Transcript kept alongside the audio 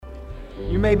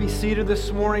You may be seated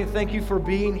this morning. Thank you for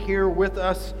being here with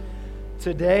us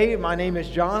today. My name is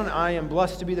John. I am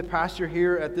blessed to be the pastor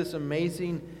here at this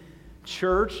amazing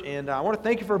church, and I want to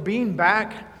thank you for being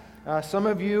back. Some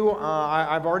of you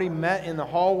I've already met in the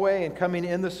hallway and coming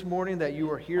in this morning that you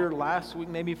were here last week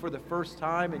maybe for the first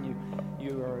time, and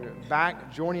you are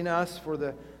back joining us for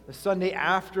the Sunday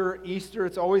after Easter.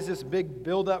 It's always this big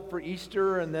build-up for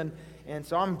Easter, and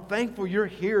so I'm thankful you're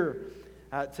here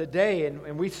today.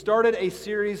 And we started a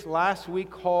series last week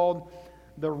called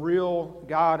The Real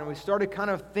God, and we started kind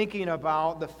of thinking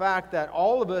about the fact that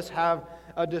all of us have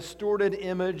a distorted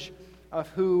image of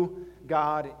who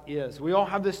God is. We all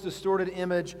have this distorted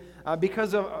image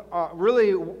because of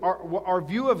really our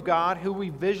view of God, who we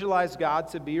visualize God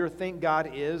to be or think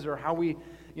God is, or how we,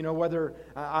 whether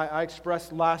I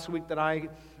expressed last week that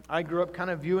I grew up kind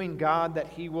of viewing God that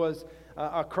He was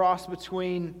a cross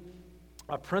between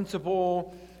a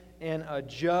principal and a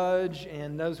judge,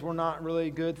 and those were not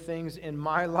really good things in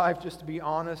my life, just to be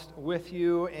honest with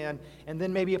you. And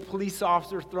then maybe a police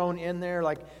officer thrown in there,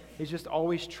 like he's just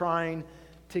always trying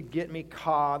to get me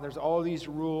caught. There's all these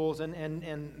rules,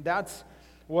 and that's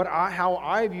how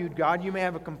I viewed God. You may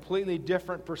have a completely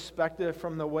different perspective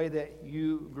from the way that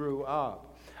you grew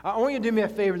up. I want you to do me a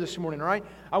favor this morning, all right?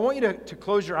 I want you to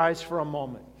close your eyes for a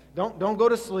moment. Don't go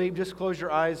to sleep, just close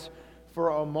your eyes for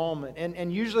a moment.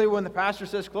 And usually when the pastor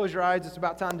says close your eyes, it's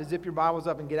about time to zip your Bibles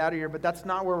up and get out of here, but that's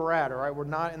not where we're at, all right? We're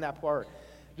not in that part.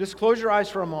 Just close your eyes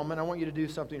for a moment. I want you to do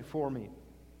something for me.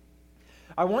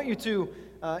 I want you to,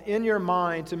 in your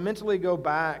mind, to mentally go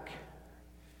back,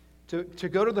 to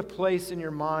go to the place in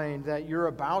your mind that you're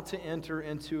about to enter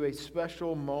into a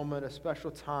special moment, a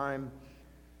special time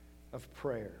of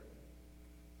prayer.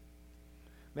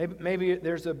 Maybe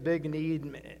there's a big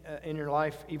need in your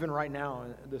life, even right now,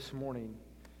 this morning.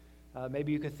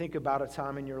 Maybe you can think about a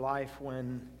time in your life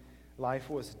when life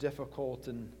was difficult.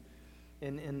 And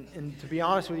to be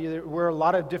honest with you, we're a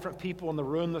lot of different people in the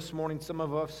room this morning. Some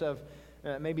of us have,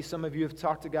 maybe some of you have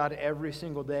talked to God every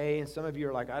single day, and some of you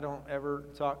are like, I don't ever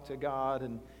talk to God,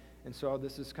 and so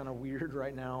this is kind of weird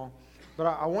right now. But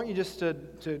I want you just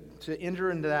to enter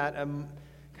into that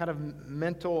kind of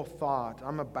mental thought.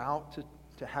 I'm about to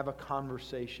have a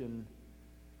conversation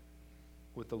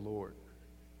with the Lord.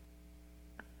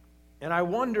 And I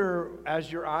wonder,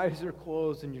 as your eyes are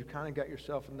closed and you kind of got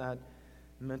yourself in that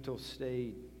mental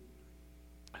state,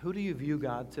 who do you view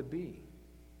God to be?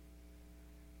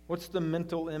 What's the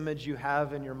mental image you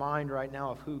have in your mind right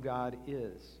now of who God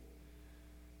is?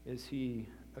 Is He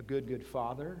a good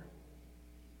father?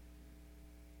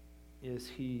 Is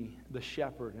He the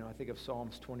shepherd? I think of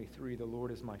Psalms 23, the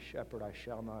Lord is my shepherd, I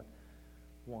shall not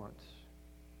want.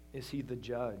 Is He the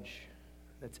judge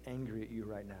that's angry at you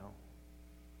right now?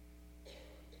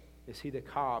 Is He the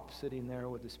cop sitting there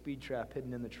with the speed trap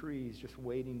hidden in the trees just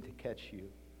waiting to catch you?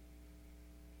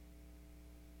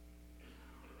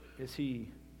 Is He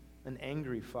an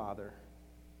angry father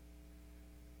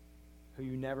who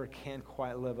you never can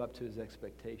quite live up to His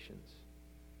expectations?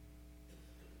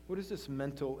 What is this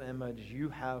mental image you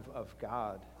have of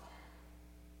God?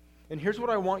 And here's what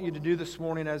I want you to do this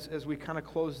morning as we kind of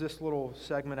close this little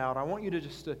segment out. I want you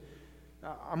to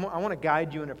I want to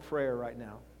guide you in a prayer right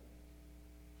now.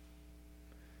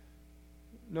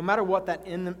 No matter what that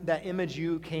image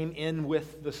you came in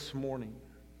with this morning,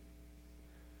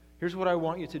 here's what I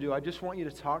want you to do. I just want you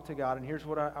to talk to God, and here's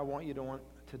what I want you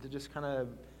to just kind of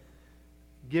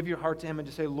give your heart to Him and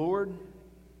just say, Lord,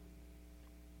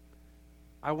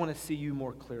 I want to see You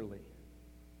more clearly.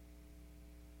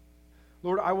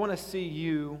 Lord, I want to see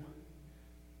You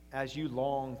as You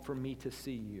long for me to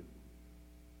see You.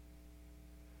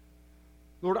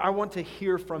 Lord, I want to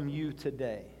hear from You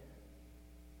today.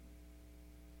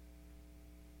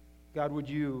 God, would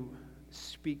You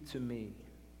speak to me?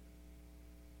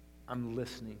 I'm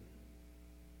listening.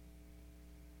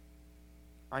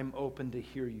 I'm open to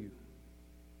hear You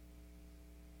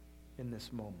in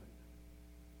this moment.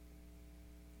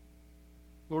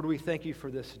 Lord, we thank You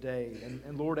for this day.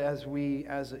 And Lord, as we,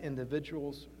 as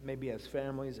individuals, maybe as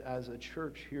families, as a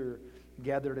church here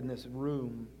gathered in this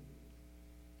room,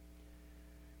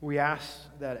 we ask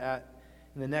that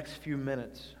in the next few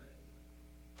minutes,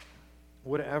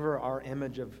 whatever our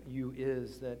image of You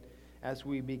is, that as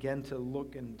we begin to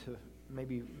look and to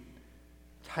maybe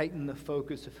tighten the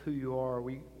focus of who You are,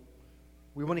 we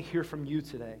want to hear from You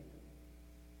today.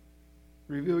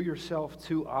 Reveal Yourself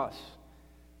to us,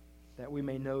 that we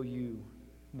may know You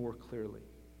more clearly.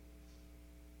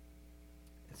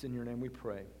 It's in Your name we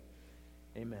pray.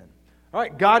 Amen. All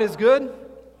right, God is good.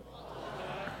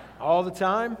 All the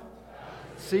time.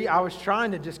 See, I was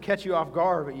trying to just catch you off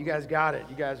guard, but you guys got it.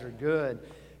 You guys are good.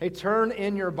 Hey, turn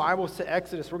in your Bibles to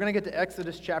Exodus. We're going to get to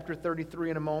Exodus chapter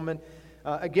 33 in a moment.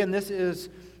 Again, this is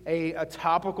a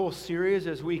topical series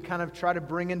as we kind of try to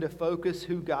bring into focus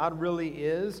who God really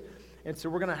is. And so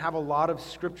we're going to have a lot of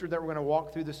scripture that we're going to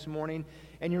walk through this morning.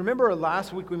 And you remember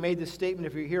last week we made this statement,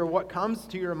 if you're here, what comes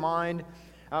to your mind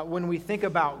when we think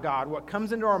about God? What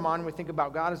comes into our mind when we think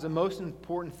about God is the most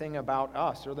important thing about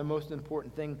us, or the most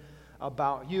important thing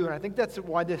about you. And I think that's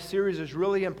why this series is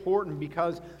really important,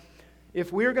 because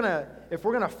if we're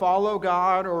gonna follow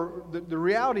God, or the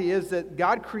reality is that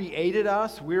God created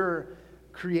us, we're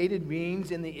created beings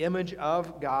in the image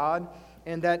of God,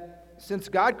 and that since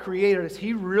God created us,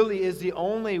 He really is the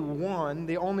only one,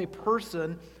 the only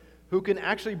person who can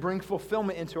actually bring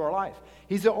fulfillment into our life.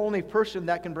 He's the only person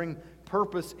that can bring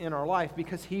purpose in our life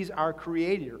because He's our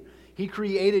creator. He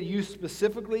created you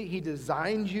specifically, He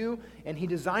designed you, and He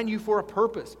designed you for a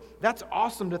purpose. That's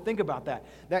awesome to think about that.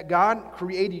 That God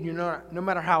created you no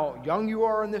matter how young you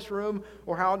are in this room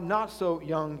or how not so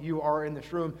young you are in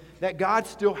this room, that God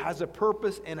still has a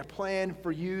purpose and a plan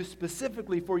for you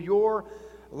specifically for your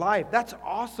life. That's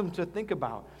awesome to think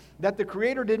about. That the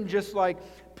Creator didn't just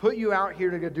put you out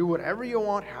here to go do whatever you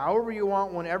want, however you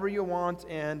want, whenever you want,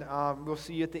 and we'll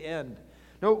see you at the end.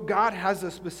 No, God has a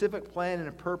specific plan and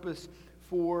a purpose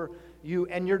for you,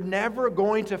 and you're never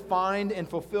going to find and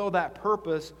fulfill that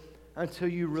purpose until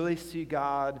you really see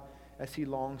God as He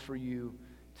longs for you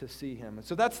to see Him. And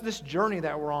so that's this journey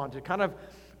that we're on, to kind of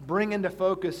bring into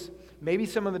focus maybe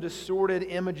some of the distorted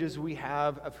images we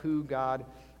have of who God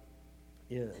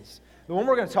is. The one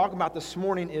we're going to talk about this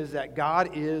morning is that God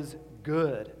is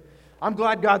good. I'm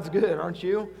glad God's good, aren't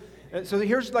you? So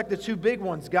here's the two big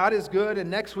ones. God is good,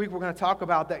 and next week we're going to talk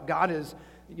about that God is,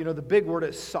 the big word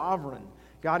is sovereign.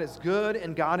 God is good,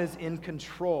 and God is in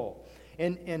control.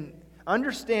 And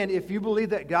understand, if you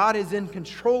believe that God is in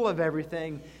control of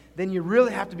everything, then you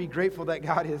really have to be grateful that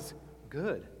God is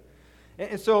good.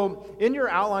 And so in your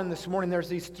outline this morning, there's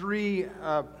these three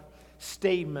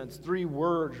statements, three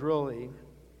words really.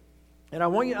 And I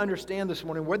want you to understand this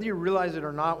morning, whether you realize it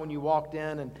or not when you walked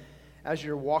in and as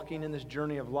you're walking in this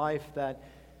journey of life, that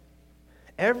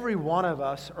every one of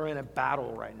us are in a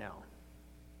battle right now.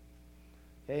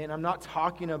 Okay, and I'm not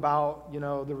talking about,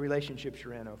 the relationships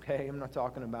you're in, okay? I'm not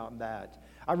talking about that.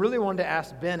 I really wanted to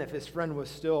ask Ben if his friend was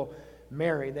still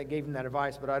married. That gave him that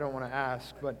advice, but I don't want to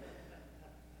ask. But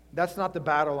that's not the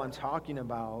battle I'm talking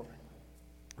about.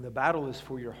 The battle is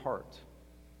for your heart.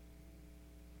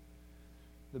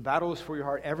 The battle is for your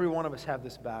heart. Every one of us have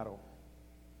this battle.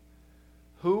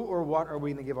 Who or what are we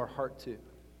going to give our heart to?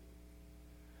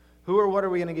 Who or what are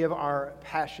we going to give our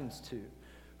passions to?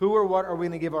 Who or what are we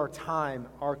going to give our time,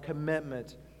 our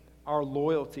commitment, our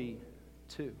loyalty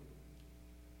to?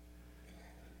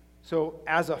 So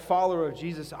as a follower of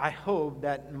Jesus, I hope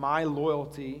that my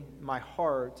loyalty, my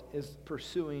heart, is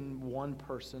pursuing one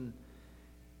person,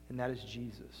 and that is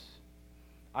Jesus.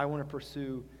 I want to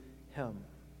pursue Him.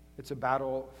 It's a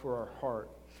battle for our heart.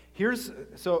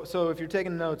 So if you're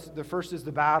taking notes, the first is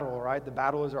the battle, right? The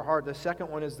battle is our heart. The second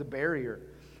one is the barrier.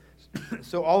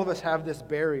 So all of us have this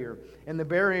barrier. And the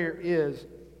barrier is,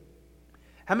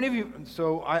 how many of you,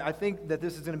 so I think that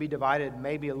this is going to be divided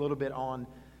maybe a little bit on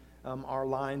our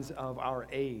lines of our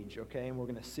age, okay? And we're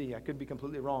going to see. I could be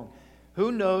completely wrong.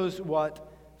 Who knows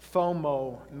what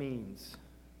FOMO means?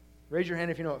 Raise your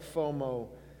hand if you know what FOMO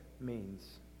means.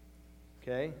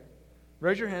 Okay?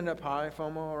 Raise your hand up high,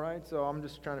 FOMO, all right? So I'm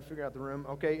just trying to figure out the room.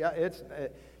 Okay, yeah,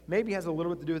 it maybe has a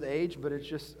little bit to do with age, but it's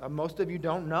just, most of you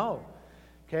don't know.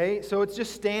 Okay, so it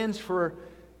just stands for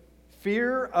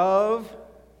fear of,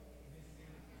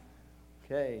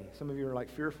 okay, some of you are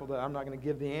fearful that I'm not going to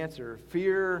give the answer.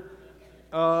 Fear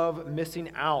of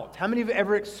missing out. How many of you have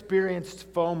ever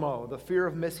experienced FOMO, the fear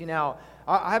of missing out?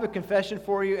 I have a confession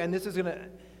for you, and this is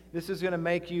going to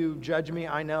make you judge me,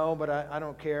 I know, but I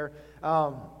don't care.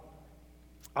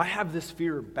 I have this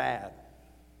fear bad.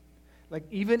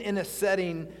 Even in a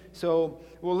setting,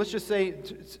 let's just say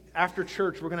after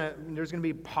church, there's going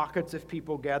to be pockets of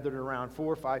people gathered around, 4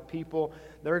 or 5 people.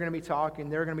 They're going to be talking,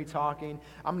 they're going to be talking.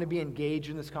 I'm going to be engaged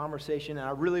in this conversation, and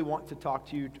I really want to talk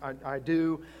to you. I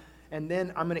do. And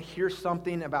then I'm going to hear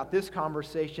something about this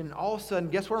conversation. All of a sudden,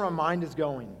 guess where my mind is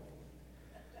going?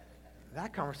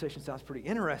 That conversation sounds pretty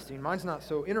interesting. Mine's not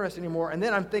so interesting anymore. And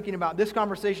then I'm thinking about this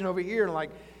conversation over here, and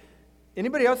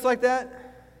anybody else like that?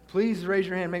 Please raise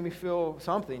your hand, make me feel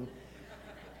something.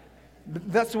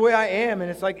 That's the way I am, and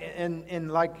it's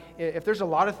if there's a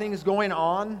lot of things going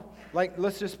on,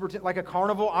 let's just pretend like a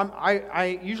carnival.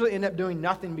 I usually end up doing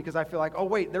nothing because I feel oh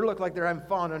wait, they look like they're having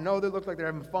fun, or no, they look like they're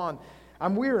having fun.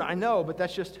 I'm weird, I know, but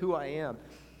that's just who I am.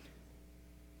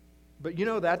 But you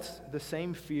know, that's the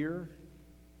same fear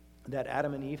that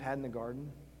Adam and Eve had in the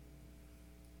garden.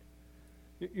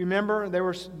 You remember, they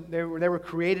were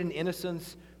created in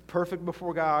innocence, perfect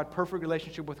before God, perfect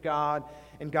relationship with God,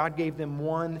 and God gave them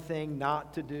one thing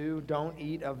not to do. Don't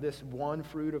eat of this one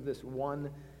fruit of this one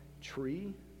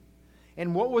tree.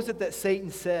 And what was it that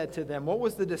Satan said to them? What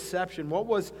was the deception? What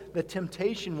was the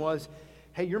temptation was,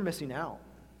 hey, you're missing out.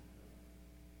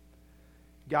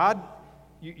 God,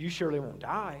 you surely won't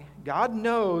die. God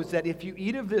knows that if you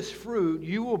eat of this fruit,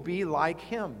 you will be like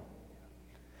him.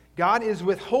 God is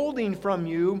withholding from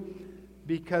you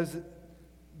because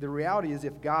the reality is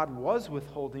if God was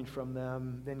withholding from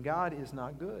them, then God is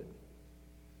not good.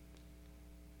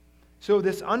 So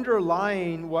this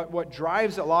underlying, what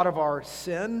drives a lot of our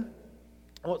sin,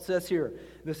 well, it says here,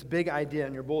 this big idea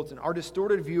in your bulletin, our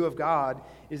distorted view of God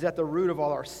is at the root of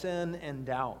all our sin and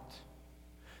doubt.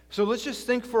 So let's just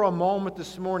think for a moment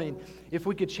this morning, if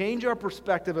we could change our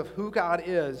perspective of who God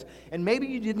is, and maybe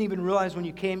you didn't even realize when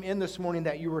you came in this morning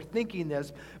that you were thinking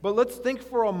this, but let's think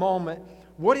for a moment,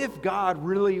 what if God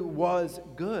really was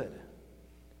good?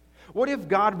 What if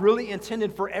God really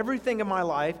intended for everything in my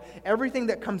life, everything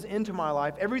that comes into my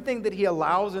life, everything that he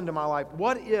allows into my life,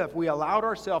 what if we allowed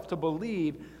ourselves to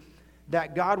believe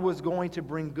that God was going to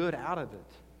bring good out of it?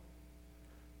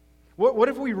 What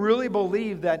if we really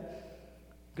believed that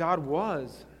God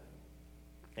was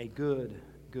a good,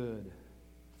 good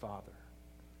Father?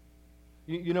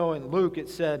 You know, in Luke it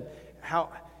said,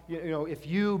 if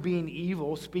you being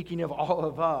evil, speaking of all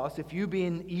of us, if you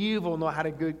being evil know how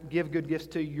to give good gifts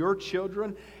to your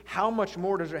children, how much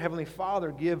more does our Heavenly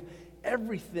Father give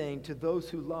everything to those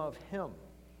who love him?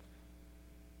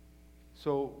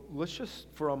 So let's just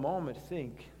for a moment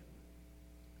think,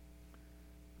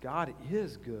 God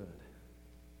is good.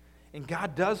 And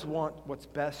God does want what's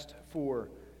best for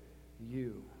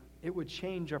you. It would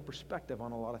change our perspective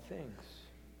on a lot of things.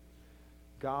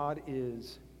 God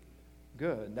is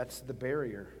good. That's the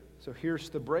barrier. So here's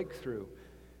the breakthrough.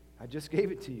 I just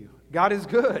gave it to you. God is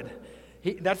good.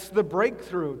 That's the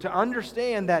breakthrough. To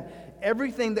understand that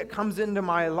everything that comes into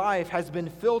my life has been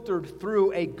filtered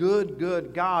through a good,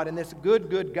 good God. And this good,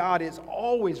 good God is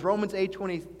always, Romans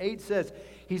 8:28 says,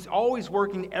 he's always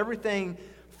working everything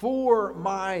for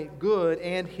my good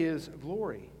and his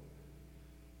glory.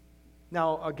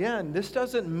 Now, again, this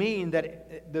doesn't mean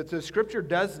that the Scripture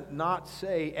does not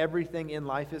say everything in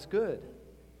life is good.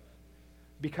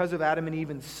 Because of Adam and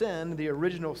Eve's sin, the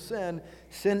original sin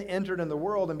entered in the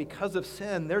world, and because of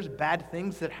sin, there's bad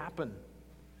things that happen.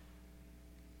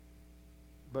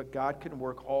 But God can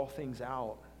work all things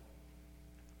out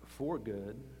for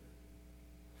good,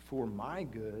 for my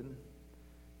good,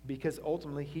 because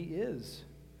ultimately he is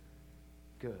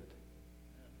good.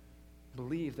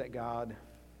 Believe that God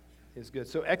is good.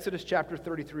 So Exodus chapter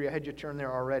 33, I had you turn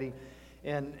there already,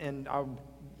 and I'll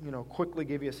quickly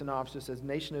give you a synopsis. As the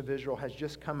nation of Israel has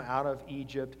just come out of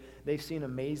Egypt, they've seen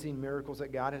amazing miracles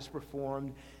that God has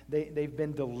performed. They've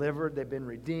been delivered, they've been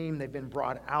redeemed, they've been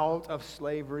brought out of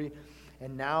slavery,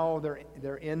 and now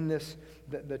they're in this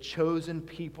the chosen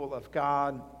people of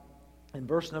God. In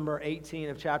verse number 18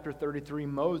 of chapter 33,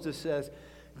 Moses says,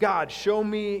 God, show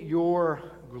me your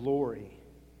glory.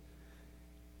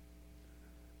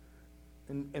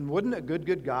 And wouldn't a good,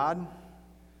 good God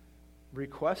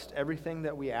request everything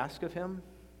that we ask of him?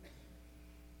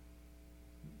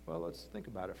 Well, let's think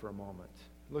about it for a moment.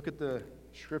 Look at the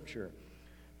scripture.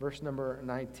 Verse number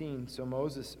 19. So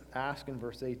Moses asked in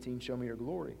verse 18, show me your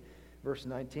glory. Verse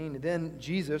 19, and then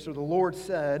Jesus, or the Lord,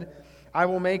 said, I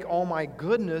will make all my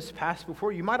goodness pass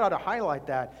before you. You might ought to highlight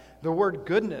that, the word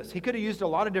goodness. He could have used a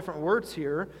lot of different words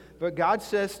here, but God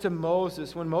says to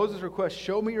Moses, when Moses requests,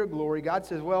 show me your glory, God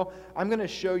says, well, I'm going to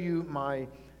show you my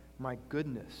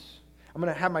goodness. I'm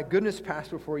going to have my goodness pass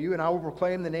before you, and I will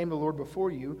proclaim the name of the Lord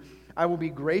before you. I will be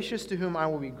gracious to whom I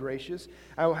will be gracious.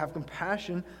 I will have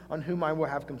compassion on whom I will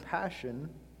have compassion.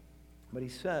 But he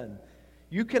said,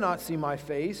 you cannot see my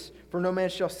face, for no man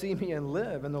shall see me and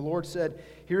live. And the Lord said,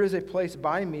 here is a place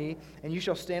by me, and you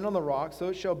shall stand on the rock. So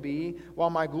it shall be, while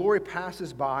my glory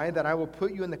passes by, that I will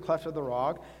put you in the cleft of the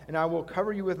rock, and I will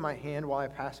cover you with my hand while I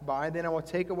pass by. Then I will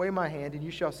take away my hand, and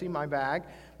you shall see my back.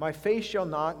 My face shall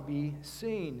not be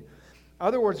seen. In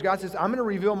other words, God says, I'm going to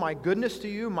reveal my goodness to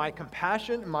you, my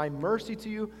compassion, my mercy to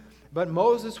you. But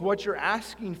Moses, what you're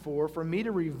asking for me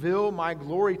to reveal my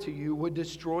glory to you, would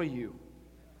destroy you.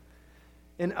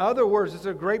 In other words, it's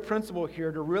a great principle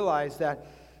here to realize that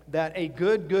a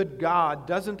good, good God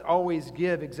doesn't always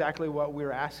give exactly what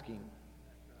we're asking.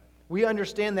 We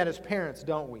understand that as parents,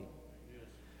 don't we?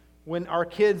 When our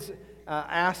kids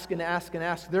ask and ask and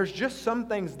ask. There's just some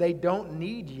things they don't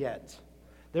need yet.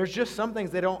 There's just some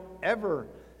things they don't ever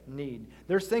need.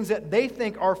 There's things that they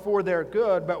think are for their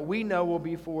good, but we know will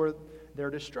be for their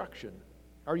destruction.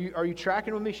 Are you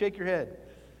tracking with me? Shake your head.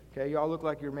 Okay, y'all look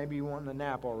like you're maybe wanting a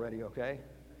nap already, okay?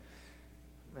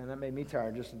 Man, that made me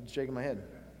tired just shaking my head.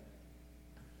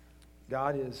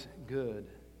 God is good.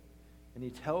 And he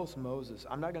tells Moses,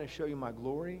 I'm not going to show you my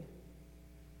glory,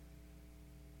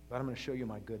 but I'm going to show you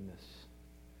my goodness.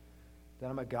 That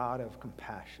I'm a God of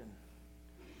compassion.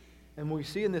 And we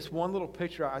see in this one little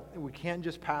picture, we can't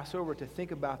just pass over to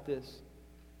think about this.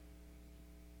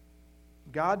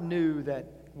 God knew that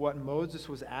what Moses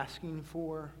was asking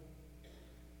for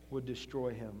would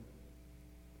destroy him.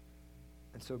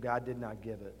 And so God did not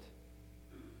give it.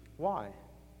 Why?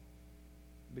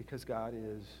 Because God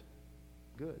is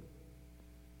good.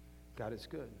 God is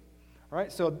good. All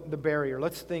right, so the barrier.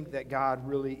 Let's think that God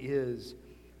really is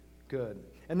good.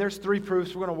 And there's three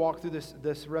proofs. We're going to walk through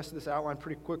this rest of this outline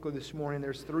pretty quickly this morning.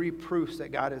 There's three proofs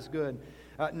that God is good.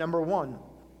 Number one,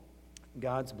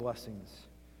 God's blessings.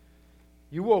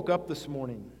 You woke up this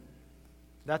morning.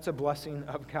 That's a blessing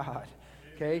of God.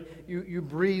 Okay? You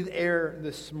breathe air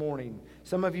this morning.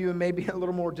 Some of you may be a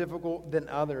little more difficult than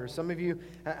others. Some of you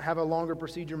have a longer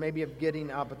procedure maybe of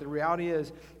getting up. But the reality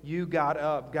is you got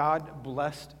up. God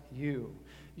blessed you.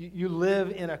 You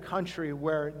live in a country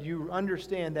where you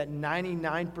understand that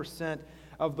 99%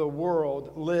 of the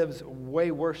world lives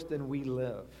way worse than we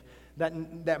live.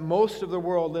 That most of the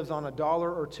world lives on $1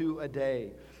 or $2 a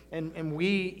day. And I'm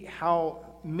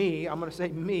going to say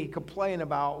me, complain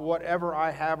about whatever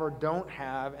I have or don't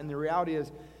have. And the reality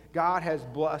is God has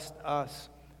blessed us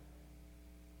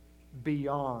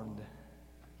beyond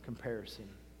comparison.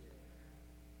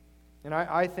 And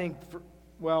I think,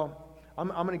 I'm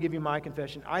going to give you my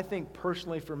confession. I think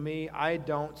personally for me, I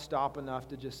don't stop enough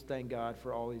to just thank God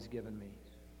for all he's given me.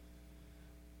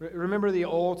 Remember the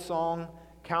old song,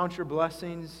 Count Your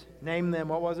Blessings, name them,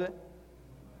 what was it?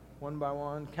 One by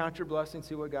one. Count your blessings,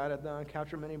 see what God hath done.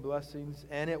 Count your many blessings,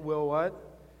 and it will what?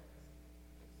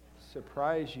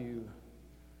 Surprise you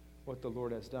what the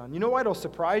Lord has done. You know why it'll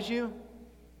surprise you?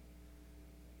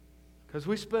 Because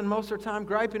we spend most of our time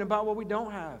griping about what we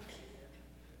don't have.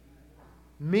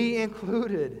 Me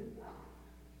included.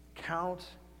 Count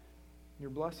your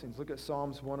blessings. Look at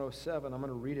Psalms 107. I'm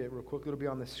going to read it real quickly. It'll be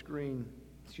on the screen.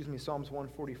 Psalms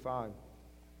 145.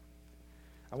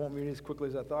 I won't read it as quickly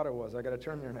as I thought it was. I got to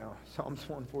turn there now. Psalms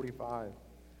 145.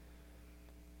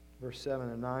 Verse 7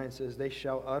 and 9 says, They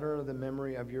shall utter the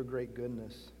memory of your great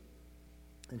goodness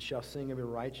and shall sing of your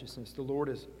righteousness. The Lord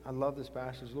is, I love this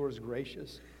passage, the Lord is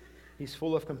gracious. He's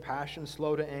full of compassion,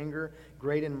 slow to anger,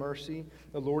 great in mercy.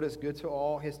 The Lord is good to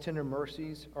all. His tender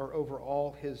mercies are over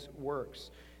all his works.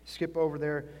 Skip over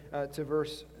there to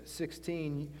verse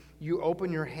 16. You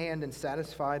open your hand and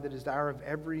satisfy the desire of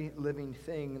every living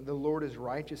thing. The Lord is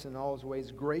righteous in all his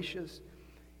ways, gracious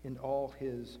in all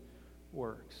his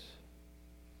works.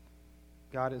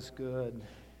 God is good.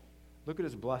 Look at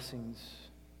his blessings.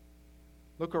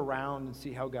 Look around and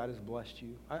see how God has blessed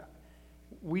you.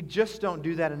 We just don't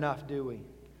do that enough, do we?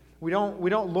 We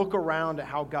don't look around at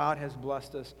how God has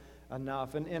blessed us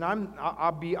enough. And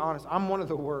I'll be honest, I'm one of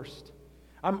the worst.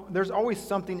 There's always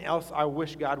something else I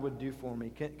wish God would do for me.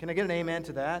 Can I get an amen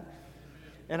to that?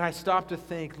 And I stop to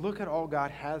think, look at all God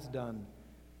has done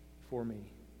for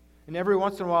me. And every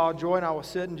once in a while, Joy and I will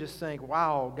sit and just think,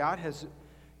 wow, God has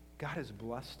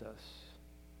blessed us.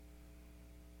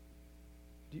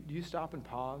 Do you stop and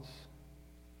pause,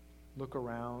 look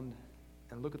around,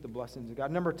 and look at the blessings of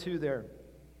God? Number 2 there,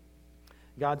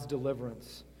 God's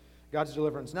deliverance. God's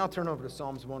deliverance. Now turn over to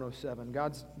Psalms 107,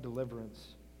 God's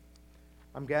deliverance.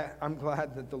 I'm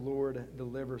glad that the Lord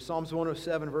delivers. Psalms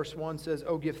 107 verse 1 says,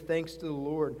 Oh, give thanks to the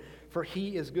Lord, for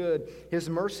he is good. His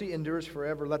mercy endures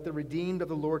forever. Let the redeemed of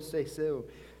the Lord say so,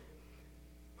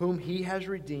 whom he has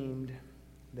redeemed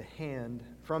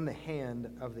from the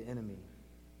hand of the enemy.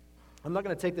 I'm not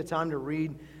going to take the time to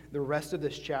read the rest of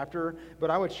this chapter, but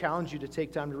I would challenge you to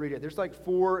take time to read it. There's like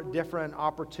 4 different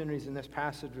opportunities in this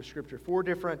passage of Scripture, 4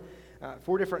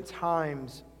 different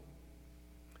times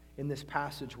in this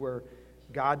passage where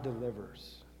God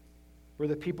delivers, where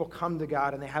the people come to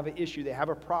God and they have an issue, they have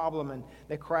a problem, and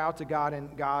they cry out to God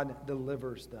and God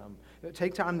delivers them.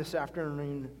 Take time this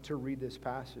afternoon to read this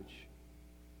passage.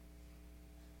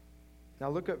 Now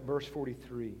look at verse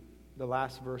 43, the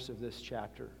last verse of this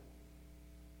chapter.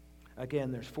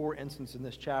 Again, there's 4 instances in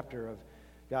this chapter of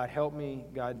God help me,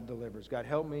 God delivers. God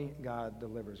help me, God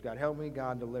delivers. God help me,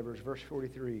 God delivers. Verse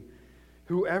 43,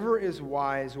 whoever is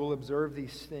wise will observe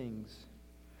these things.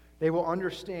 They will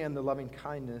understand the loving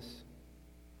kindness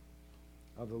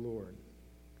of the Lord.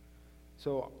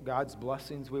 So God's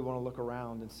blessings, we want to look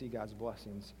around and see God's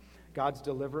blessings. God's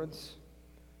deliverance,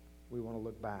 we want to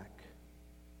look back.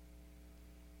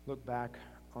 Look back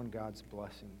on God's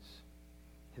blessings,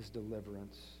 His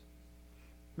deliverance.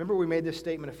 Remember, we made this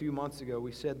statement a few months ago.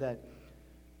 We said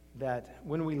that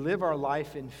when we live our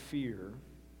life in fear,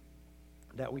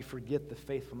 that we forget the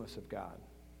faithfulness of God.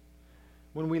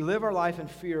 When we live our life in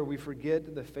fear, we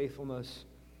forget the faithfulness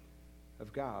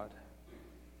of God.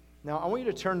 Now, I want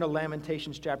you to turn to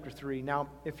Lamentations chapter 3. Now,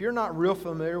 if you're not real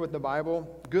familiar with the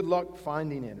Bible, good luck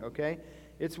finding it, okay?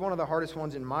 It's one of the hardest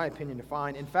ones, in my opinion, to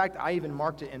find. In fact, I even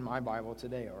marked it in my Bible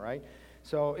today, all right?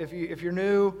 So if you're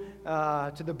new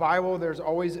to the Bible, there's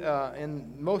always,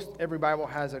 and most every Bible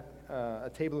has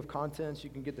a table of contents. You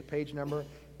can get the page number,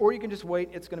 or you can just wait.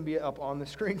 It's going to be up on the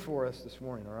screen for us this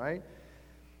morning, all right?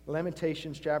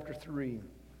 Lamentations chapter 3,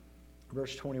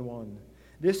 verse 21.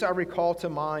 This I recall to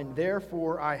mind,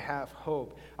 therefore I have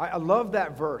hope. I love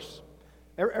that verse.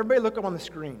 Everybody look up on the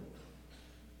screen.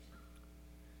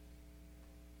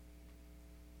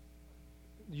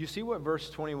 You see what verse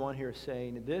 21 here is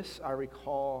saying? This I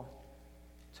recall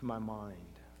to my mind.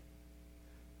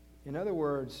 In other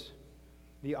words,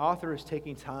 the author is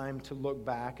taking time to look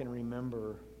back and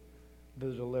remember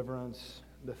the deliverance,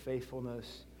 the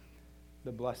faithfulness,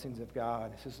 the blessings of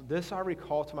God. It says, this I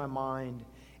recall to my mind.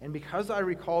 And because I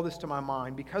recall this to my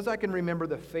mind, because I can remember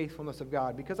the faithfulness of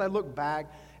God, because I look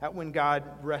back at when God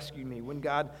rescued me, when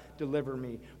God delivered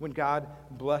me, when God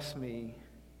blessed me,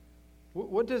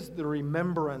 what does the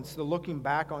remembrance, the looking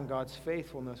back on God's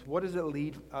faithfulness, what does it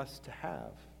lead us to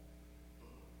have?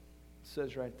 It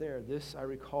says right there, this I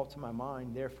recall to my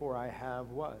mind, therefore I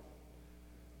have what?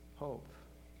 Hope.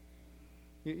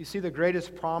 You see, the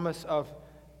greatest promise of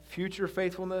future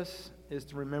faithfulness is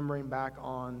to remembering back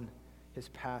on His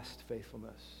past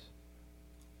faithfulness.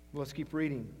 Let's keep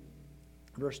reading.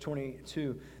 Verse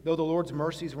 22. Though the Lord's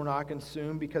mercies were not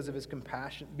consumed because His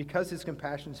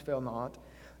compassions fail not,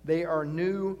 they are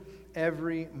new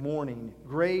every morning.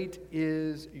 Great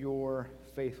is your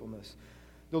faithfulness.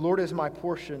 The Lord is my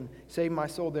portion. Save my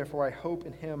soul, therefore I hope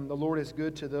in Him. The Lord is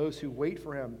good to those who wait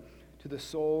for Him, to the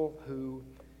soul who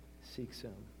seeks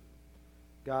Him.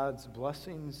 God's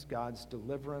blessings, God's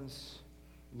deliverance.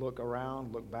 Look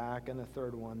around, look back. And the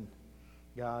third one,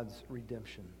 God's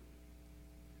redemption.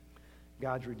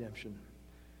 God's redemption.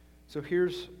 So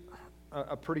here's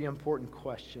a pretty important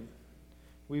question.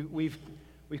 We've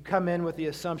come in with the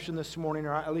assumption this morning,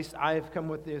 or at least I've come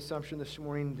with the assumption this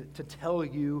morning to tell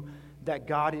you that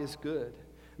God is good.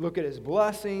 Look at His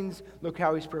blessings. Look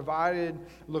how He's provided.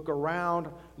 Look around.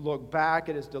 Look back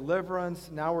at His deliverance.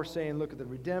 Now we're saying look at the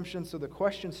redemption. So the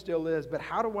question still is, but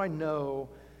how do I know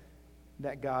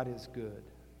that God is good?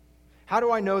 How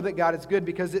do I know that God is good?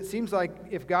 Because it seems like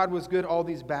if God was good, all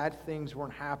these bad things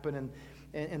weren't happening,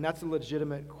 and that's a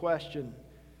legitimate question.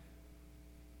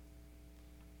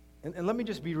 And let me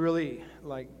just be really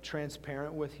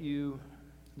transparent with you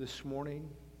this morning.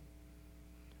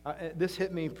 This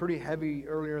hit me pretty heavy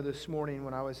earlier this morning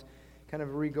when I was kind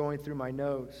of re-going through my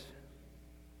notes.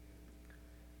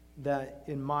 That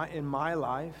in my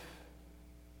life,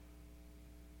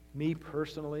 me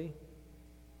personally,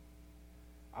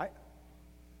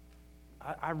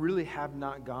 I really have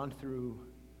not gone through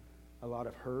a lot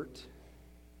of hurt.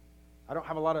 I don't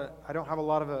have a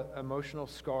lot of emotional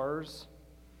scars.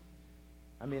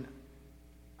 I mean,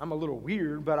 I'm a little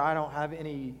weird, but I don't have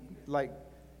any,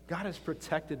 God has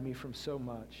protected me from so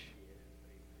much.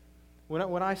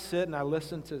 When I sit and I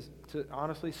listen to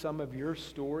honestly some of your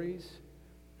stories,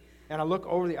 and I look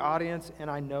over the audience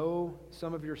and I know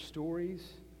some of your stories,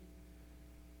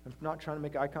 I'm not trying to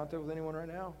make eye contact with anyone right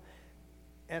now,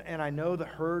 and I know the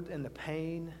hurt and the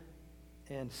pain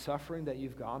and suffering that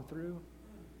you've gone through,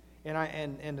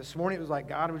 and this morning it was like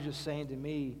God was just saying to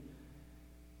me,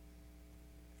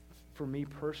 for me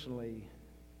personally,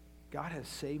 God has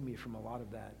saved me from a lot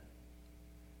of that.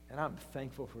 And I'm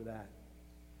thankful for that.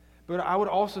 But I would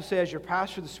also say as your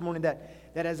pastor this morning that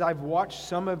as I've watched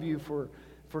some of you for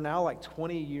now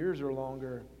 20 years or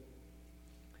longer,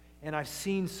 and I've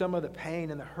seen some of the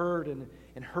pain and the hurt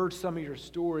and heard some of your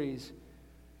stories,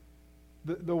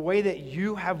 the way that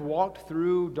you have walked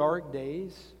through dark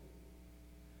days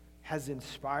has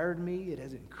inspired me. It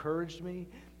has encouraged me.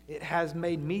 It has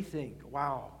made me think,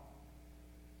 wow,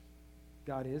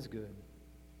 God is good.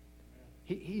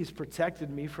 He's protected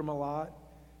me from a lot,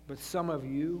 but some of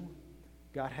you,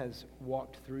 God has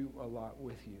walked through a lot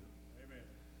with you.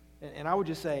 Amen. And I would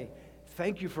just say,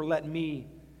 thank you for letting me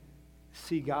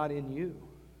see God in you,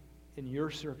 in your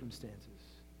circumstances.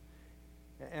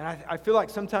 And I feel like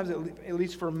sometimes, at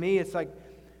least for me, it's like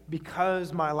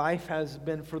because my life has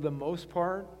been, for the most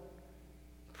part,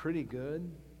 pretty good,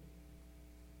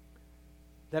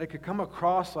 that it could come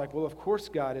across like, well, of course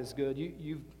God is good.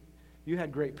 You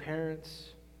had great parents.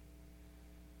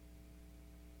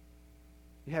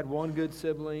 You had one good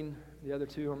sibling, the other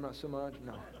two, I'm not so much.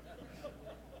 No.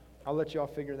 I'll let y'all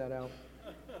figure that out.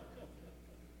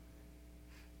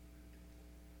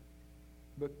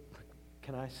 But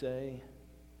can I say,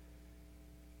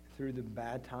 through the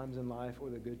bad times in life or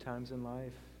the good times in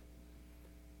life,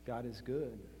 God is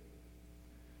good.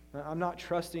 I'm not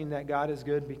trusting that God is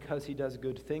good because He does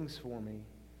good things for me.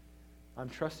 I'm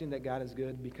trusting that God is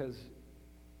good because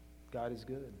God is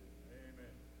good.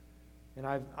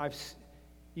 Amen. And I've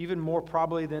even more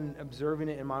probably than observing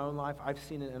it in my own life, I've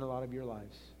seen it in a lot of your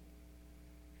lives.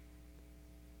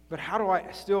 But how do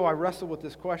I wrestle with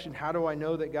this question, how do I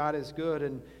know that God is good?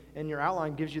 And your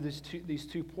outline gives you these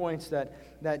 2 points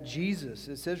that Jesus,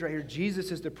 it says right here,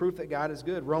 Jesus is the proof that God is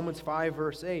good. Romans 5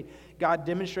 verse 8, God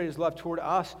demonstrated His love toward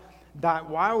us, that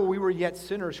while we were yet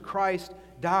sinners, Christ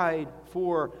died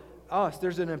for us.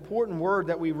 There's an important word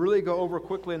that we really go over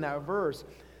quickly in that verse.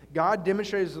 God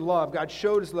demonstrated His love. God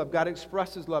showed His love. God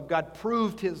expressed His love. God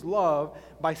proved His love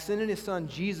by sending His Son,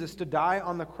 Jesus, to die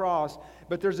on the cross.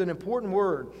 But there's an important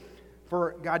word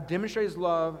for God demonstrated His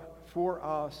love for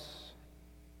us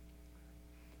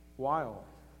while.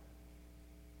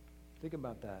 Think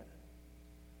about that.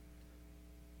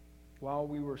 While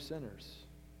we were sinners.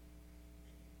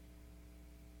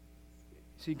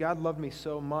 See, God loved me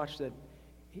so much that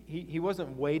He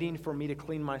wasn't waiting for me to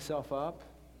clean myself up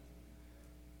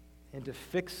and to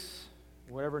fix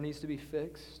whatever needs to be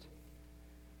fixed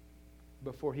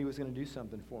before He was going to do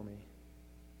something for me.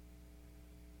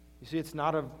 You see, it's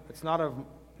not of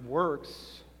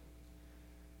works.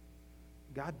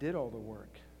 God did all the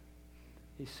work.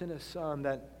 He sent His Son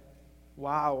that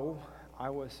while I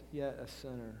was yet a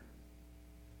sinner,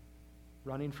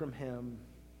 running from Him,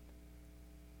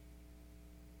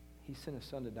 He sent His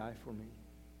Son to die for me.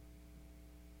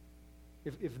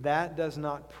 If that does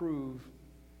not prove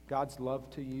God's love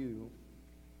to you,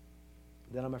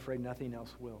 then I'm afraid nothing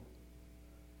else will.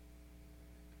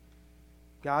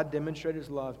 God demonstrated His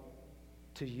love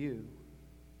to you,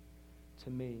 to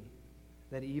me,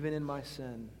 that even in my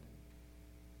sin,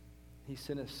 He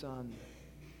sent His Son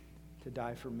to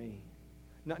die for me.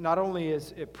 Not only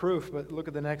is it proof, but look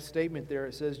at the next statement there.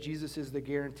 It says Jesus is the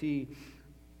guarantee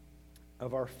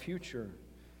of our future,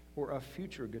 or of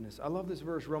future goodness. I love this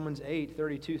verse. Romans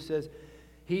 8:32 says,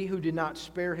 He who did not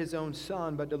spare His own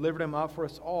Son, but delivered Him up for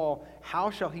us all,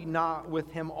 how shall He not with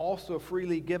Him also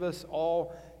freely give us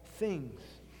all things?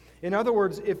 In other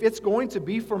words, if it's going to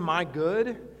be for my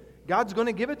good, God's going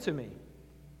to give it to me.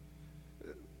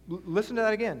 Listen to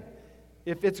that again.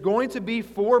 If it's going to be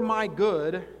for my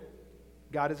good,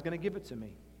 God is going to give it to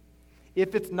me.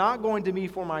 If it's not going to be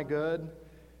for my good,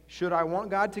 should I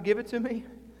want God to give it to me?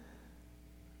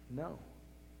 No.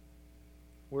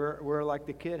 We're like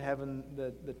the kid having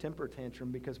the temper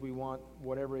tantrum because we want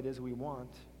whatever it is we want.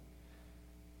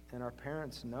 And our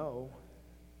parents know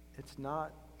it's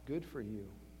not good for you.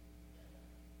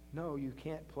 No, you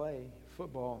can't play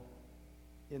football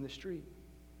in the street.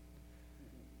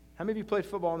 How many of you played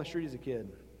football in the street as a kid?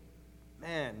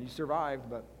 Man, you survived,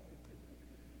 but...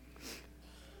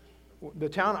 The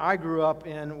town I grew up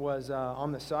in was,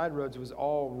 on the side roads, was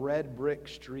all red brick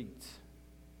streets.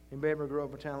 Anybody ever grew up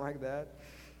in a town like that?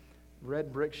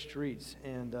 Red brick streets.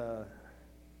 And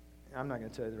I'm not going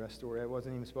to tell you the rest of the story. I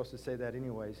wasn't even supposed to say that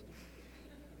anyways.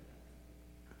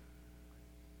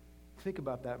 Think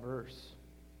about that verse.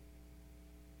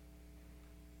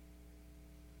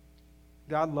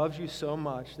 God loves you so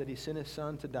much that He sent His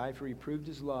Son to die for you. He proved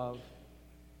His love.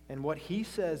 And what He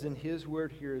says in His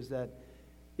word here is that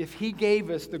if He gave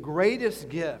us the greatest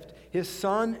gift, His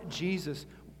Son, Jesus,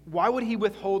 why would He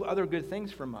withhold other good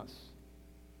things from us?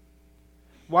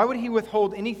 Why would He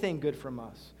withhold anything good from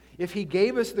us? If He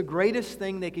gave us the greatest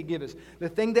thing they could give us, the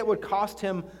thing that would cost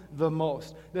Him the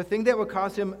most, the thing that would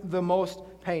cause Him the most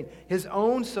pain, His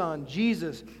own Son,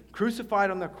 Jesus,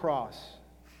 crucified on the cross.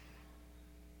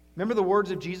 Remember the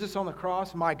words of Jesus on the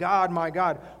cross? My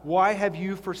God, why have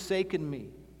you forsaken me?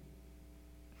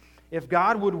 If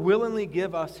God would willingly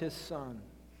give us His Son,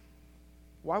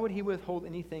 why would He withhold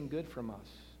anything good from us?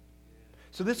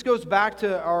 So this goes back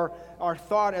to our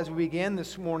thought as we began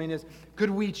this morning is, could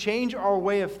we change our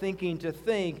way of thinking to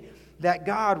think that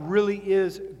God really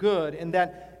is good and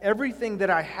that everything that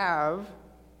I have,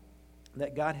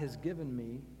 that God has given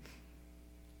me,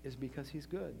 is because He's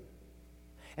good.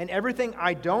 And everything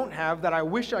I don't have that I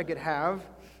wish I could have,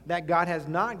 that God has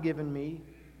not given me,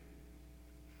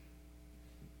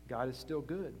 God is still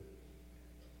good.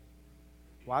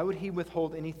 Why would he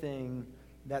withhold anything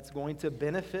that's going to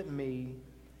benefit me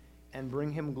and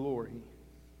bring him glory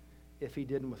if he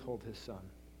didn't withhold his son?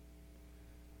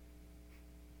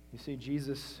 You see,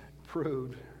 Jesus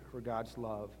proved for God's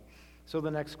love. So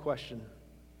the next question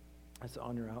that's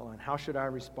on your outline: how should I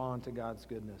respond to God's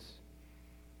goodness?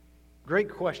 Great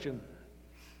question.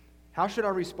 How should I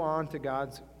respond to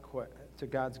God's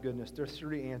goodness? There's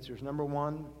three answers. Number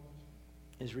one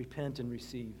is repent and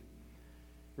receive.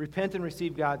 Repent and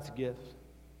receive God's gift.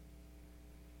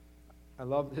 I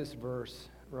love this verse,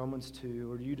 Romans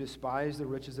 2. Or do you despise the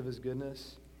riches of his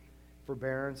goodness,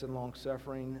 forbearance and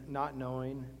long-suffering, not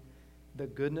knowing the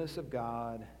goodness of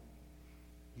God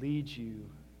leads you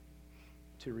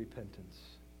to repentance?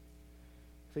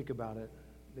 Think about it.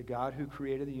 The God who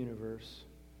created the universe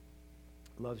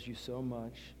loves you so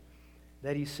much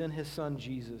that he sent his son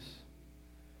Jesus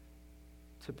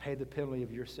to pay the penalty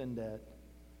of your sin debt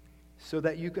so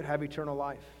that you could have eternal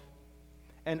life.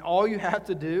 And all you have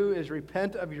to do is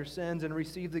repent of your sins and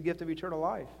receive the gift of eternal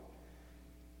life.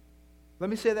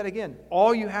 Let me say that again.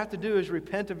 All you have to do is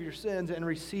repent of your sins and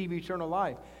receive eternal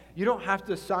life. You don't have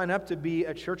to sign up to be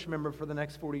a church member for the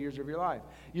next 40 years of your life.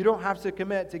 You don't have to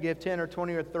commit to give 10 or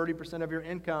 20 or 30% of your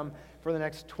income for the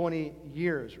next 20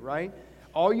 years, right?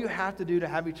 All you have to do to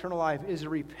have eternal life is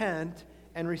repent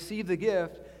and receive the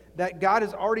gift that God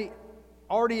is already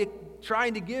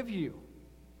trying to give you.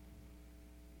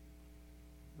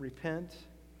 Repent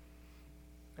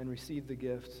and receive the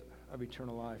gift of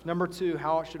eternal life. Number two,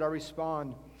 how should I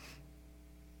respond?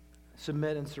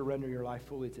 Submit and surrender your life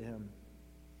fully to him.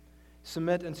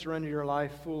 Submit and surrender your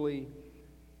life fully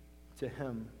to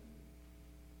him.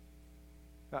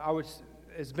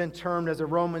 It's been termed as a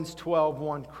Romans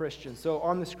 12:1 Christian. So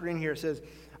on the screen here it says,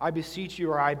 I beseech you,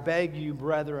 or I beg you,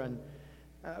 brethren,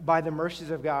 by the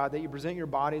mercies of God, that you present your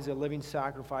bodies a living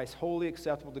sacrifice, wholly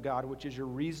acceptable to God, which is your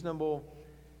reasonable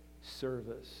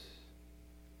service.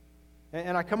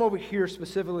 And I come over here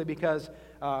specifically because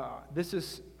this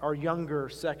is our younger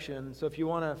section. So if you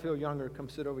want to feel younger, come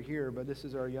sit over here. But this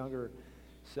is our younger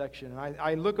section. And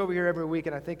I look over here every week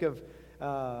and I think of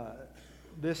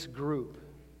this group.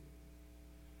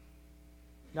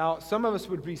 Now, some of us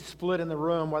would be split in the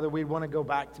room whether we'd want to go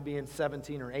back to being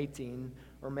 17 or 18,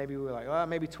 or maybe we're like, well,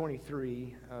 maybe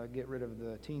 23, get rid of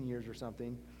the teen years or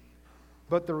something.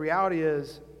 But the reality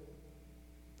is,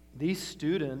 these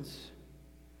students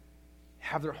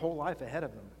have their whole life ahead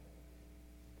of them.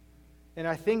 And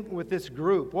I think with this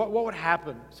group, what would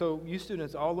happen? So you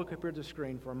students, all look up here at the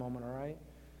screen for a moment, all right?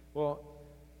 Well,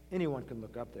 anyone can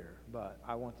look up there, but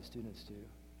I want the students to.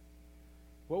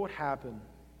 What would happen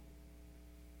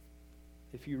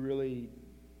if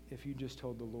you just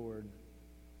told the Lord,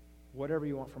 whatever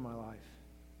you want for my life,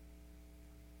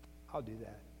 I'll do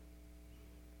that?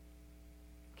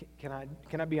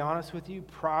 Can I be honest with you?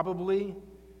 Probably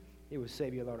it would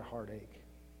save you a lot of heartache.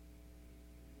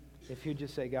 If you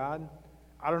just say, God,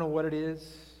 I don't know what it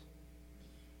is.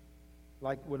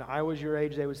 Like when I was your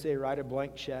age, they would say, write a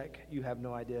blank check. You have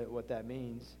no idea what that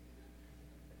means.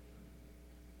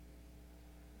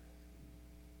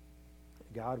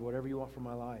 God, whatever you want for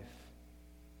my life,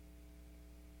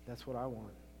 that's what I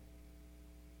want.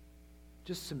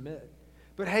 Just submit.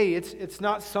 But hey, it's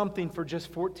not something for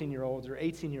just 14-year-olds or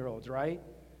 18-year-olds, right?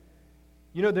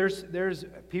 You know, there's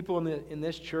people in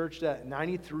this church that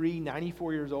 93,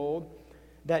 94 years old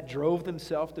that drove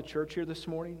themselves to church here this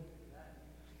morning.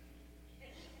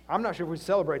 I'm not sure if we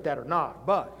celebrate that or not,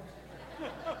 but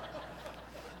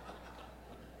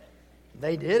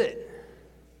they did it.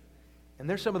 And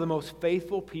they're some of the most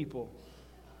faithful people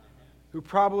who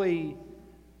probably,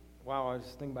 I was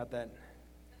thinking about that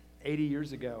 80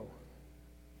 years ago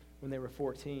when they were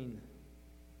 14.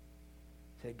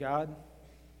 Say, God,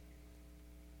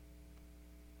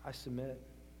 I submit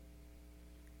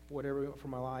whatever you want for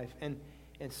my life. And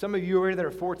some of you already that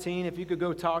are 14, if you could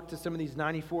go talk to some of these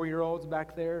 94-year-olds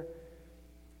back there,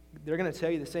 they're going to tell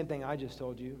you the same thing I just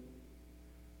told you.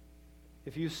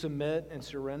 If you submit and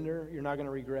surrender, you're not going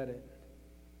to regret it.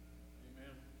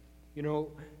 Amen. You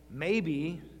know,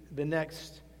 maybe the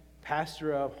next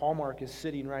pastor of Hallmark is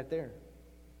sitting right there.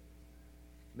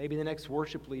 Maybe the next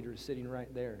worship leader is sitting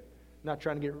right there. I'm not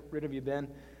trying to get rid of you, Ben,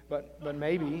 but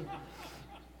maybe.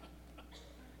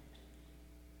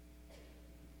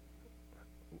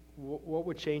 What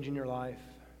would change in your life,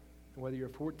 whether you're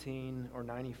 14 or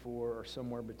 94 or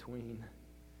somewhere between,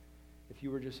 if you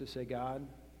were just to say, God,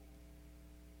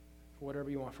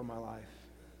 whatever you want for my life,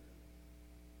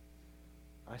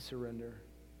 I surrender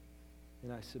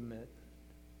and I submit.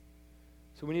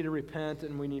 So we need to repent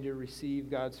and we need to receive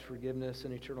God's forgiveness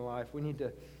and eternal life. We need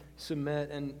to submit,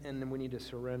 and then we need to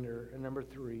surrender. And number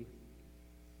 3,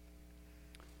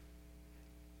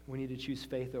 we need to choose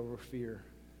faith over fear.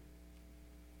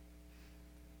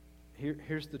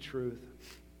 Here's the truth.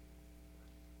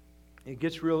 It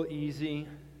gets real easy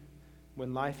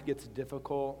when life gets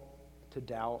difficult to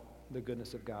doubt the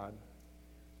goodness of God.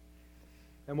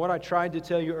 And what I tried to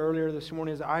tell you earlier this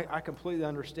morning is I completely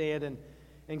understand,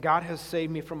 and God has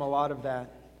saved me from a lot of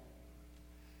that.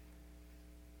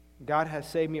 God has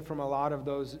saved me from a lot of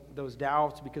those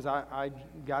doubts because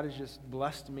God has just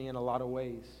blessed me in a lot of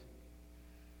ways.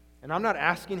 And I'm not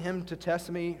asking Him to test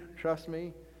me, trust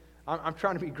me. I'm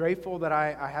trying to be grateful that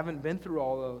I haven't been through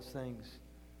all those things.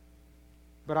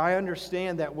 But I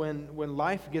understand that when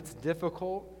life gets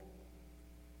difficult,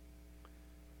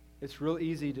 it's real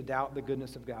easy to doubt the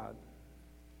goodness of God.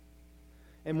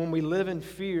 And when we live in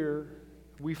fear,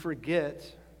 we forget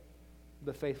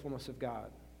the faithfulness of God.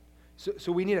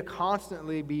 So we need to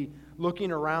constantly be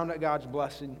looking around at God's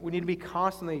blessing. We need to be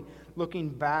constantly looking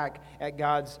back at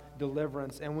God's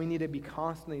deliverance. And we need to be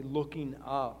constantly looking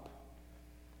up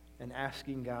and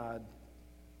asking God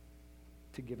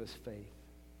to give us faith.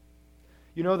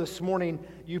 You know, this morning,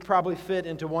 you probably fit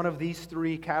into one of these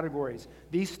 3 categories.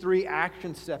 These 3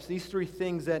 action steps, these 3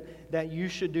 things that you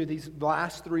should do, these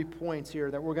last 3 points here,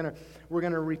 that we're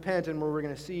gonna repent and we're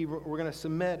gonna see, we're gonna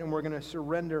submit and we're gonna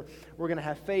surrender, we're gonna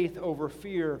have faith over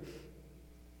fear.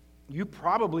 You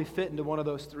probably fit into one of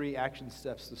those 3 action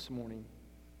steps this morning.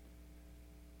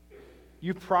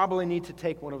 You probably need to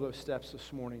take one of those steps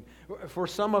this morning. For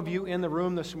some of you in the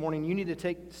room this morning, you need to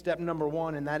take step number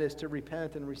 1, and that is to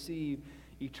repent and receive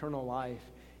eternal life.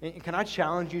 And can I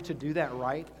challenge you to do that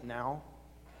right now?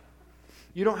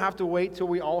 You don't have to wait till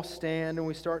we all stand and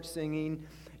we start singing.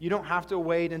 You don't have to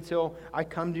wait until I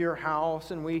come to your house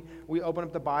and we open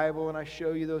up the Bible and I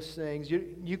show you those things.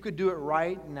 You could do it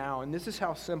right now, and this is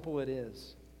how simple it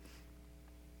is.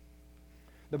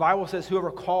 The Bible says,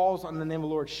 whoever calls on the name of the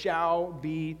Lord shall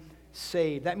be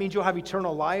saved. That means you'll have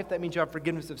eternal life. That means you'll have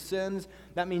forgiveness of sins.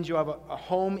 That means you'll have a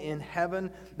home in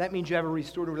heaven. That means you have a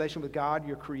restored relation with God,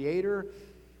 your Creator.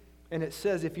 And it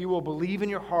says, if you will believe in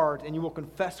your heart and you will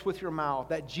confess with your mouth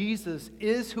that Jesus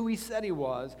is who He said He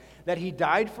was, that He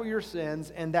died for your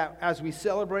sins, and that, as we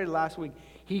celebrated last week,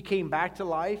 He came back to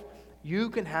life, you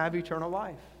can have eternal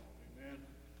life. Amen.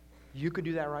 You could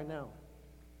do that right now.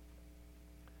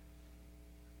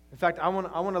 In fact, I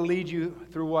want to lead you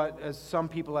through what, as some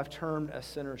people have termed, a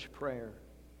sinner's prayer.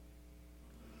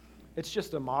 It's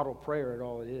just a model prayer at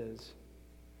all it is.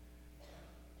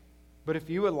 But if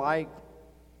you would like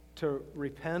to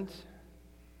repent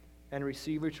and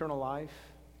receive eternal life,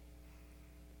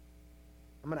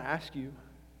 I'm going to ask you,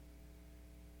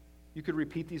 you could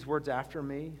repeat these words after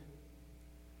me,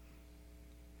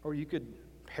 or you could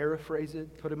paraphrase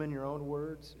it, put them in your own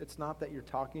words. It's not that you're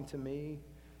talking to me.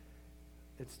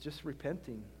 It's just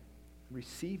repenting,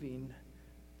 receiving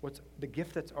what's the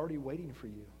gift that's already waiting for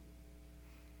you.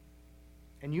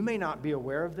 And you may not be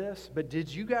aware of this, but did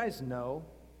you guys know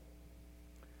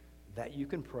that you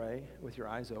can pray with your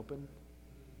eyes open?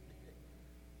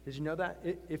 Did you know that?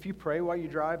 If you pray while you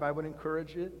drive, I would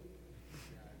encourage it.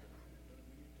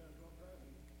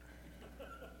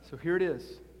 So here it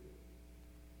is.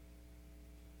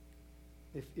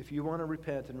 If you want to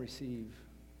repent and receive,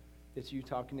 it's you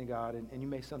talking to God, and you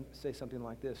may say something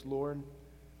like this: Lord,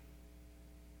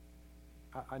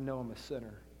 I know I'm a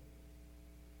sinner.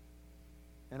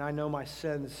 And I know my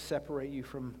sins separate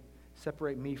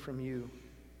me from you.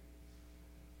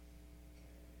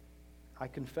 I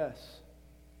confess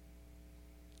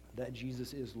that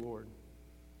Jesus is Lord.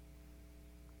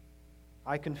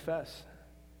 I confess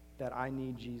that I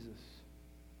need Jesus.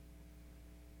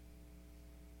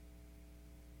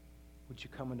 Would you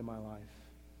come into my life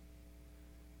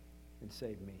and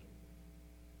save me?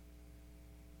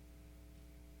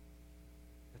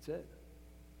 That's it.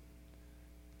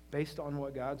 Based on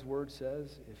what God's word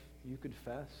says, if you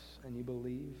confess and you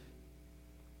believe,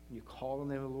 and you call on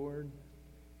the name of the Lord,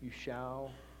 you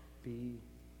shall be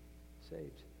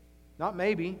saved. Not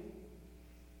maybe.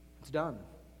 It's done.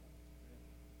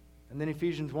 And then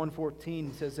Ephesians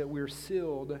 1:14 says that we're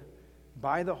sealed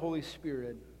by the Holy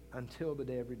Spirit until the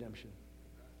day of redemption.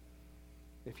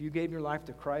 If you gave your life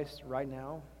to Christ right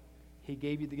now, He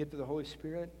gave you the gift of the Holy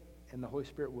Spirit, and the Holy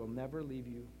Spirit will never leave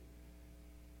you,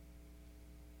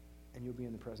 and you'll be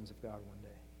in the presence of God one day.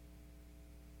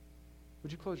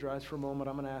 Would you close your eyes for a moment?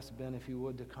 I'm going to ask Ben, if he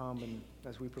would, to come and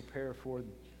as we prepare for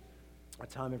a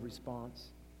time of response.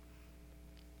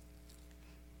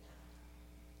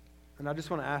 And I just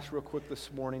want to ask real quick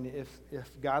this morning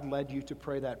if God led you to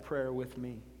pray that prayer with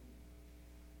me.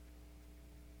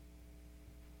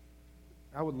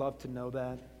 I would love to know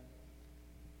that,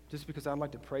 just because I'd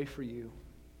like to pray for you.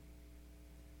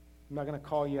 I'm not going to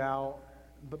call you out,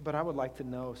 but I would like to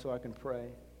know so I can pray.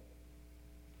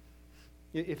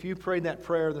 If you prayed that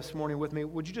prayer this morning with me,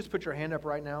 would you just put your hand up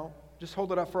right now? Just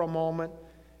hold it up for a moment.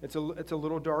 It's a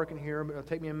little dark in here, but it'll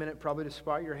take me a minute probably to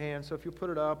spot your hand. So if you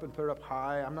put it up and put it up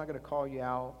high, I'm not going to call you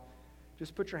out.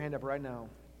 Just put your hand up right now.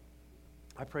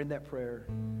 I prayed that prayer.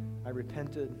 I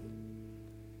repented,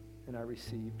 and I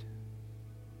received.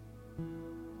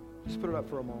 Just put it up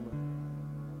for a moment.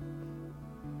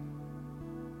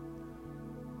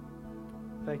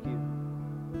 Thank you.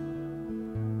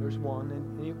 There's one.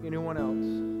 And anyone else?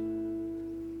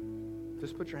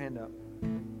 Just put your hand up.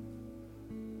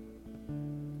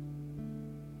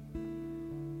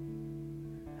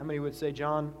 How many would say,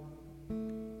 John,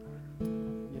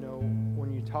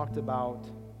 when you talked about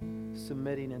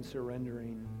submitting and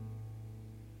surrendering,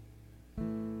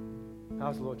 that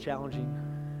was a little challenging.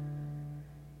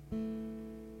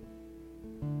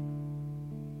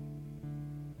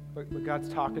 But God's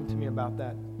talking to me about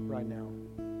that right now.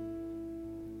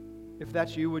 If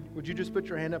that's you, would you just put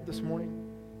your hand up this morning?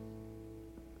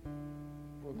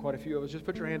 Well, quite a few of us. Just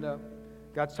put your hand up.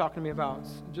 God's talking to me about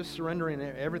just surrendering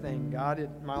everything. God,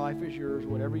 my life is yours.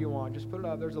 Whatever you want, just put it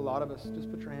up. There's a lot of us. Just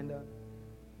put your hand up.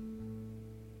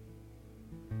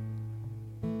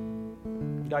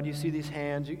 God, you see these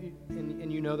hands,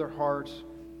 and you know their hearts.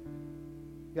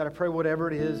 You got to pray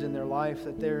whatever it is in their life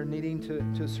that they're needing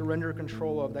to surrender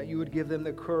control of, that you would give them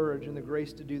the courage and the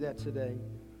grace to do that today.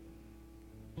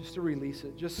 Just to release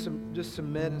it. Just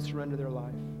submit and surrender their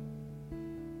life.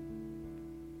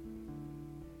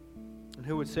 And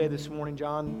who would say this morning,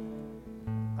 John,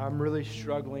 I'm really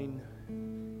struggling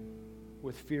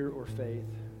with fear or faith.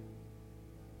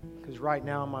 Because right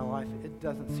now in my life, it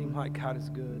doesn't seem like God is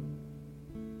good.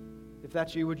 If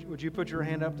that's you, would you put your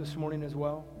hand up this morning as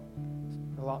well?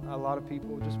 A lot of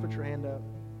people, just put your hand up.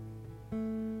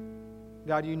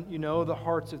 God, you know the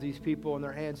hearts of these people and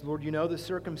their hands. Lord, you know the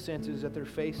circumstances that they're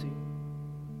facing.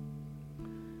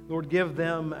 Lord, give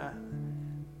them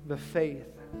the faith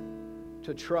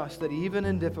to trust that even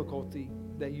in difficulty,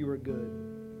 that you are good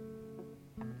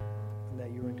and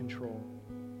that you're in control.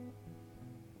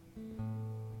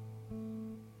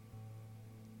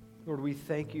 Lord, we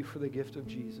thank you for the gift of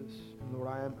Jesus. And Lord,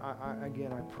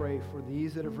 I pray for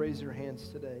these that have raised their hands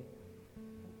today,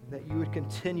 that you would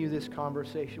continue this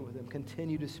conversation with them,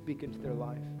 continue to speak into their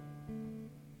life.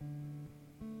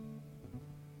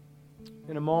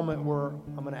 In a moment,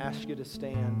 I'm going to ask you to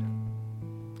stand.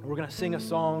 We're going to sing a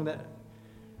song that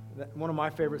one of my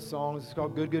favorite songs is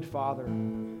called Good, Good Father,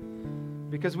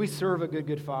 because we serve a good,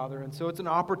 good Father. And so it's an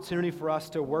opportunity for us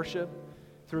to worship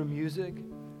through music.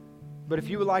 But if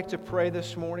you would like to pray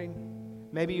this morning,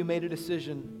 maybe you made a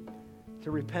decision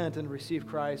to repent and receive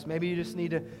Christ. Maybe you just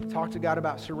need to talk to God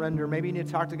about surrender. Maybe you need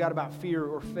to talk to God about fear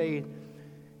or faith.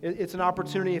 It's an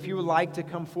opportunity. If you would like to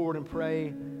come forward and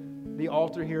pray, the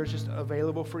altar here is just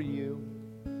available for you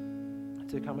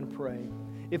to come and pray.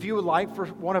 If you would like for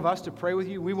one of us to pray with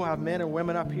you, we will have men and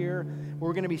women up here.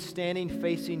 We're going to be standing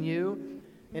facing you.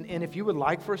 And if you would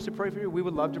like for us to pray for you, we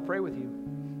would love to pray with you.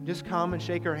 Just come and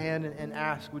shake our hand and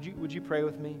ask, would you pray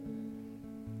with me?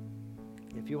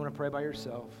 If you want to pray by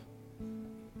yourself,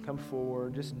 come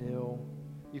forward, just kneel.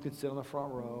 You can sit on the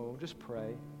front row, just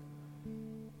pray.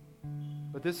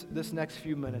 But this next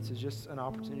few minutes is just an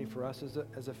opportunity for us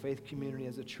as a faith community,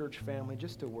 as a church family,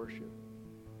 just to worship.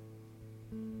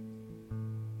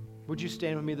 Would you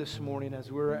stand with me this morning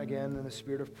as we're again in the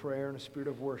spirit of prayer and the spirit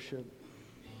of worship?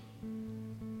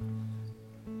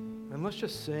 And let's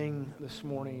just sing this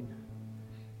morning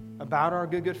about our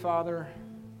good, good Father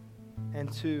and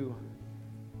to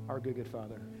our good, good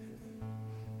Father.